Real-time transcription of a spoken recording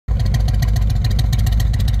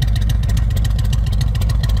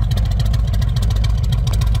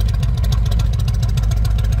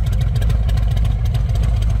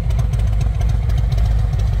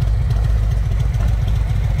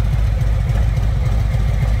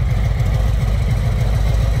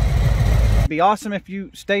be awesome if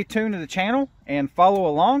you stay tuned to the channel and follow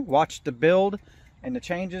along, watch the build and the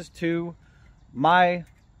changes to my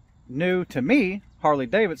new, to me, Harley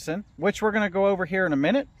Davidson, which we're going to go over here in a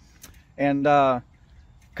minute, and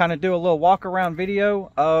kind of do a little walk around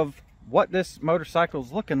video of what this motorcycle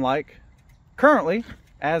is looking like currently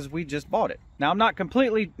as we just bought it. Now, I'm not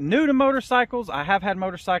completely new to motorcycles. I have had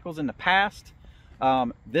motorcycles in the past.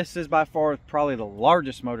 This is by far probably the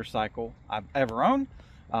largest motorcycle I've ever owned.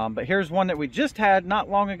 But here's one that we just had not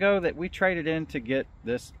long ago that we traded in to get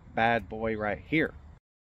this bad boy right here.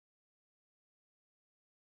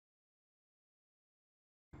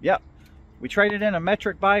 Yep, we traded in a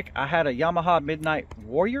metric bike. I had a Yamaha Midnight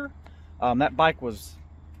Warrior. That bike was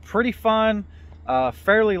pretty fun,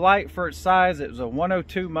 fairly light for its size. It was a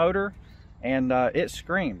 102 motor, and it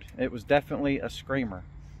screamed. It was definitely a screamer.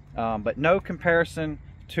 But no comparison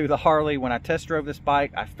to the Harley. When I test drove this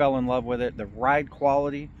bike, I fell in love with it. The ride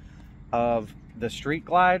quality of the Street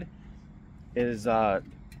Glide is, man,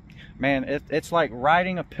 it's like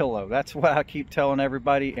riding a pillow. That's what I keep telling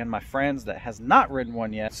everybody and my friends that has not ridden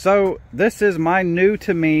one yet. So this is my new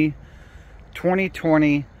to me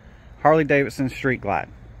 2020 Harley Davidson Street Glide.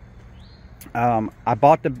 I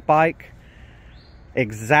bought the bike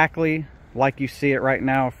exactly like you see it right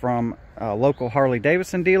now from a local Harley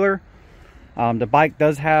Davidson dealer. The bike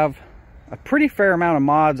does have a pretty fair amount of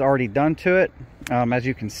mods already done to it, as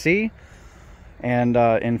you can see. And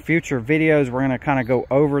in future videos, we're going to kind of go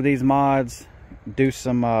over these mods, do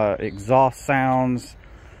some exhaust sounds,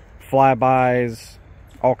 flybys,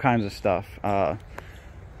 all kinds of stuff.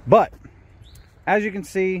 But as you can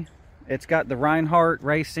see, it's got the Reinhardt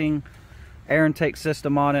Racing air intake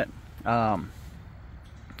system on it.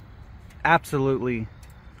 Absolutely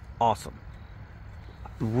awesome.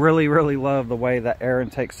 Really love the way that air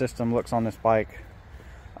intake system looks on this bike.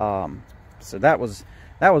 So that was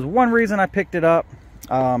one reason I picked it up.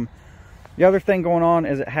 The other thing going on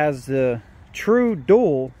is it has the true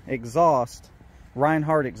dual exhaust,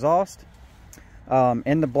 Reinhardt exhaust,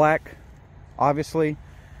 in the black, obviously.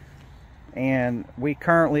 And we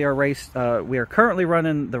currently are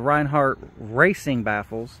running the Reinhardt Racing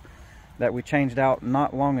baffles that we changed out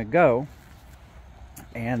not long ago.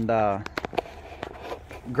 And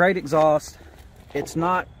great exhaust. It's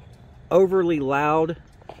not overly loud.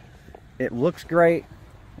 It looks great.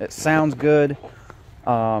 It sounds good.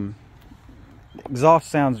 Exhaust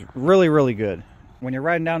sounds really good. When you're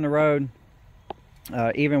riding down the road,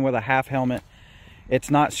 even with a half helmet,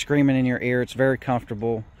 it's not screaming in your ear. It's very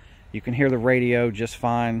comfortable. You can hear the radio just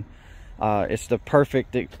fine. It's the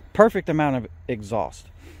perfect amount of exhaust.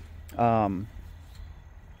 Only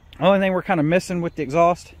thing we're kind of missing with the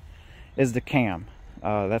exhaust is the cam.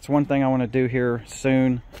 That's one thing I want to do here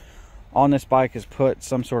soon on this bike, is put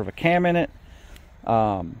some sort of a cam in it.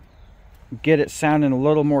 Get it sounding a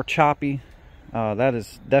little more choppy. That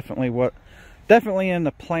is definitely in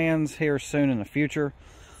the plans here soon in the future.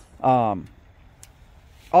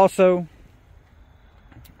 Also,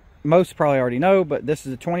 most probably already know, but this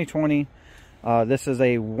is a 2020. This is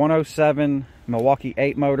a 107 Milwaukee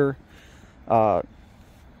 8 motor.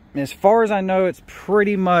 As far as I know, it's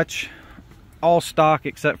pretty much all stock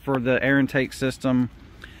except for the air intake system,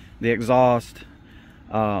 the exhaust.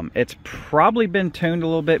 It's probably been tuned a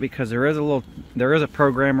little bit because there is a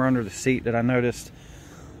programmer under the seat that I noticed.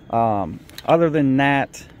 Other than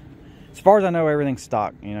that, as far as I know, everything's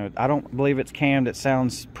stock. You know, I don't believe it's cammed. It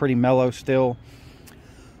sounds pretty mellow still.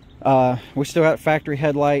 We still got factory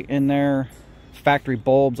headlight in there, factory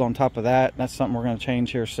bulbs on top of that. That's something we're going to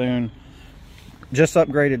change here soon. Just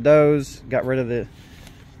upgraded those, got rid of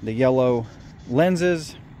the yellow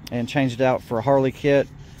lenses and changed it out for a Harley kit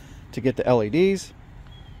to get the LEDs.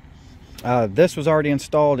 This was already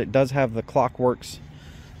installed. It does have the Clockworks.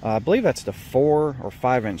 I believe that's the 4 or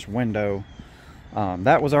 5 inch window.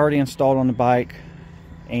 That was already installed on the bike,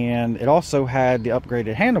 and it also had the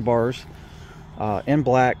upgraded handlebars in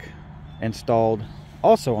black installed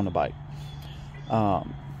also on the bike.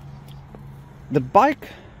 The bike,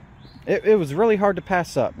 it was really hard to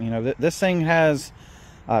pass up. You know, this thing has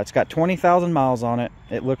it's got 20,000 miles on it.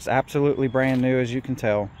 It looks absolutely brand new, as you can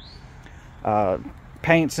tell.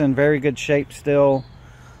 Paint's in very good shape still,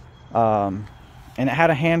 and it had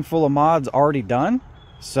a handful of mods already done.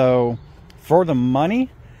 So for the money,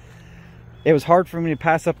 it was hard for me to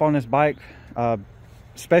pass up on this bike,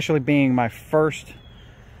 especially being my first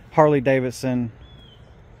Harley Davidson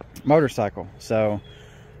motorcycle. So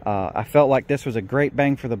I felt like this was a great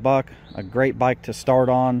bang for the buck, a great bike to start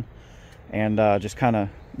on and just kind of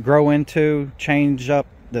grow into, change up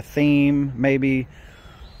the theme, maybe,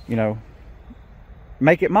 you know,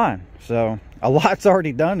 make it mine. So a lot's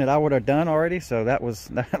already done that I would have done already. So that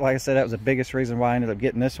was, like I said, that was the biggest reason why I ended up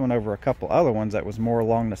getting this one over a couple other ones that was more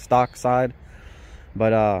along the stock side.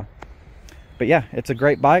 But yeah, it's a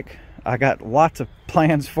great bike. I got lots of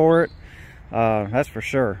plans for it, that's for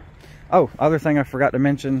sure. Oh, other thing I forgot to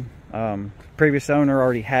mention, previous owner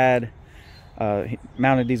already had he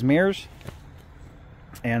mounted these mirrors,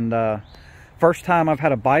 and first time I've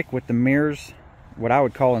had a bike with the mirrors, what I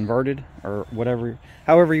would call inverted, or whatever,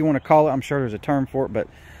 however you want to call it. I'm sure there's a term for it, but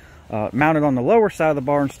mounted on the lower side of the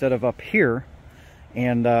bar instead of up here.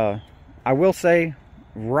 And I will say,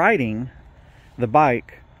 riding the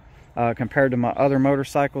bike compared to my other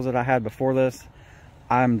motorcycles that I had before this,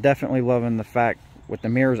 I'm definitely loving the fact with the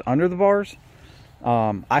mirrors under the bars.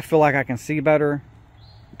 I feel like I can see better.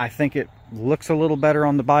 I think it looks a little better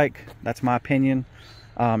on the bike. That's my opinion,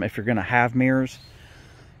 if you're gonna have mirrors.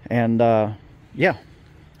 And yeah,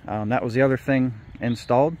 that was the other thing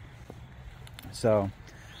installed, so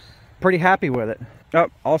pretty happy with it. Oh,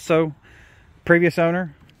 also, previous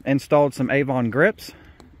owner installed some Avon grips,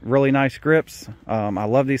 really nice grips. I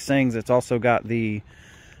love these things. It's also got the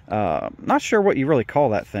not sure what you really call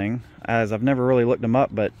that thing, as I've never really looked them up,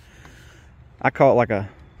 but I call it like a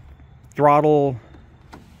throttle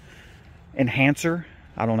enhancer.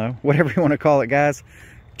 I don't know, whatever you want to call it, guys.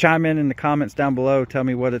 Chime in the comments down below, tell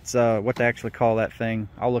me what it's what they actually call that thing.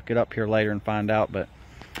 I'll look it up here later and find out, but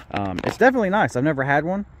it's definitely nice. I've never had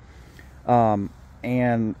one,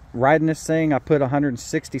 and riding this thing, I put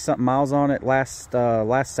 160 something miles on it last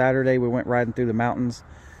Saturday. We went riding through the mountains,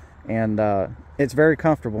 and it's very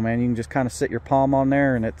comfortable, man. You can just kind of sit your palm on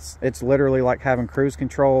there, and it's literally like having cruise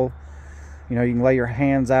control. You know, you can lay your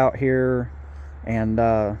hands out here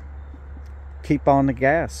and keep on the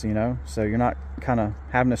gas, you know, so you're not kind of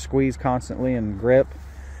having to squeeze constantly and grip.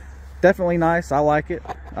 Definitely nice. I like it.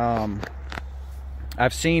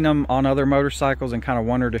 I've seen them on other motorcycles and kind of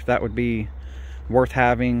wondered if that would be worth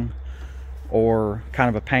having, or kind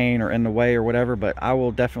of a pain or in the way or whatever, but I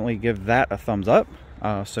will definitely give that a thumbs up.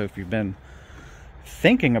 So if you've been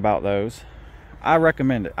thinking about those, I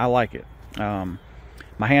recommend it. I like it.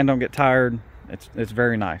 My hand don't get tired. It's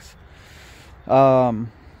very nice.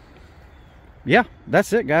 Yeah,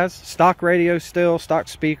 that's it, guys. Stock radio still, stock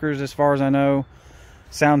speakers as far as I know.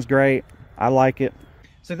 Sounds great. I like it.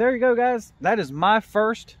 So there you go, guys. That is my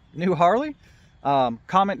first new Harley.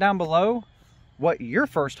 Comment down below what your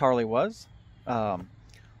first Harley was,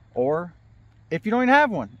 or if you don't even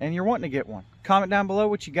have one and you're wanting to get one. Comment down below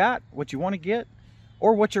what you got, what you want to get,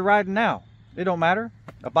 or what you're riding now. It don't matter.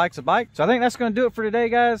 A bike's a bike. So I think that's going to do it for today,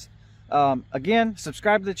 guys. Again,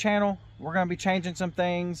 subscribe to the channel. We're going to be changing some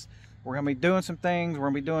things. We're going to be doing some things. We're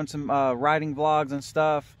going to be doing some riding vlogs and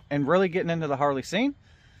stuff, and really getting into the Harley scene.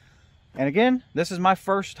 And again, this is my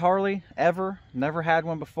first Harley ever. Never had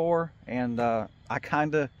one before. And I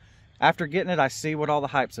kind of, after getting it, I see what all the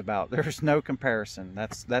hype's about. There's no comparison.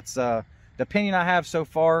 That's the opinion I have so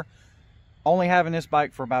far, only having this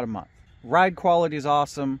bike for about a month. Ride quality is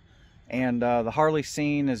awesome. And the Harley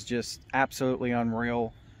scene is just absolutely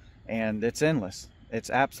unreal. And it's endless. It's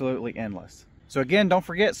absolutely endless. So again, don't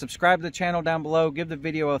forget, subscribe to the channel down below. Give the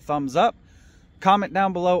video a thumbs up. Comment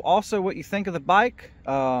down below also what you think of the bike.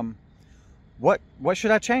 What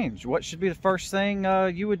should I change? What should be the first thing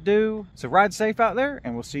you would do? So ride safe out there,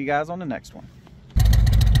 and we'll see you guys on the next one.